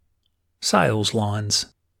Sales lines.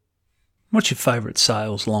 What's your favourite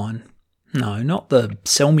sales line? No, not the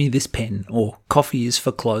sell me this pen or coffee is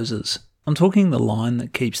for closers. I'm talking the line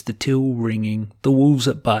that keeps the till ringing, the wolves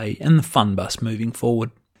at bay and the fun bus moving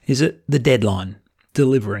forward. Is it the deadline?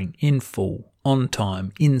 Delivering in full, on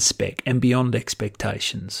time, in spec and beyond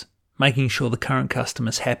expectations. Making sure the current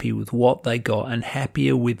customer's happy with what they got and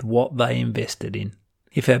happier with what they invested in.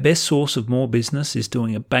 If our best source of more business is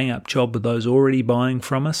doing a bang-up job with those already buying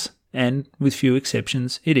from us, and with few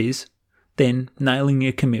exceptions, it is, then nailing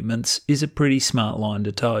your commitments is a pretty smart line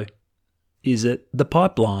to toe. Is it the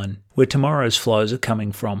pipeline, where tomorrow's flows are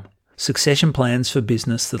coming from? Succession plans for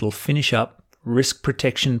business that'll finish up, risk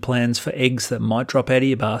protection plans for eggs that might drop out of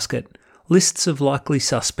your basket, lists of likely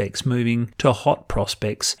suspects moving to hot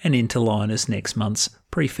prospects and into line as next month's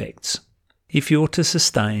prefects. If you're to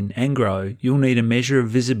sustain and grow, you'll need a measure of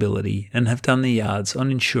visibility and have done the yards on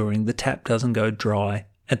ensuring the tap doesn't go dry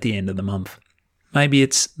at the end of the month. Maybe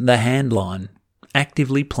it's the hand line,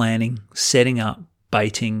 actively planning, setting up,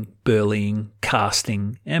 baiting, burleying,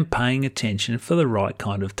 casting, and paying attention for the right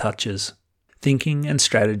kind of touches. Thinking and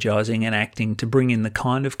strategizing and acting to bring in the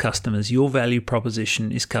kind of customers your value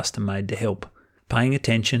proposition is custom made to help. Paying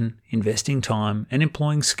attention, investing time, and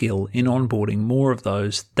employing skill in onboarding more of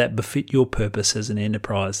those that befit your purpose as an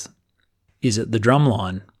enterprise. Is it the drum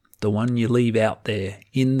line, the one you leave out there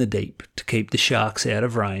in the deep to keep the sharks out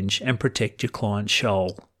of range and protect your client's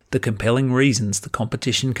shoal? The compelling reasons the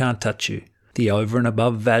competition can't touch you, the over and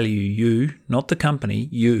above value you, not the company,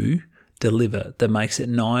 you, deliver that makes it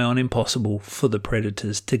nigh on impossible for the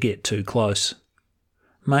predators to get too close.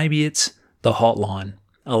 Maybe it's the hotline,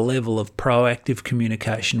 a level of proactive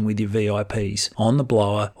communication with your VIPs, on the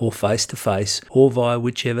blower or face-to-face or via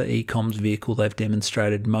whichever e-coms vehicle they've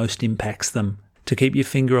demonstrated most impacts them, to keep your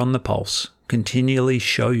finger on the pulse, continually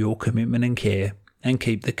show your commitment and care, and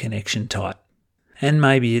keep the connection tight. And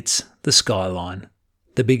maybe it's the skyline,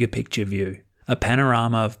 the bigger picture view, a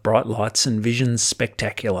panorama of bright lights and visions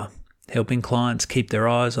spectacular, helping clients keep their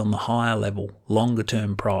eyes on the higher level,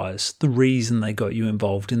 longer-term prize, the reason they got you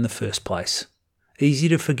involved in the first place. Easy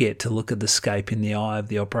to forget to look at the scape in the eye of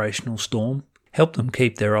the operational storm. Help them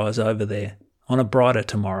keep their eyes over there, on a brighter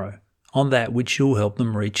tomorrow, on that which you'll help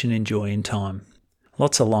them reach and enjoy in time.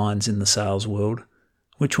 Lots of lines in the sales world.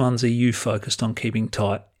 Which ones are you focused on keeping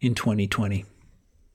tight in 2020?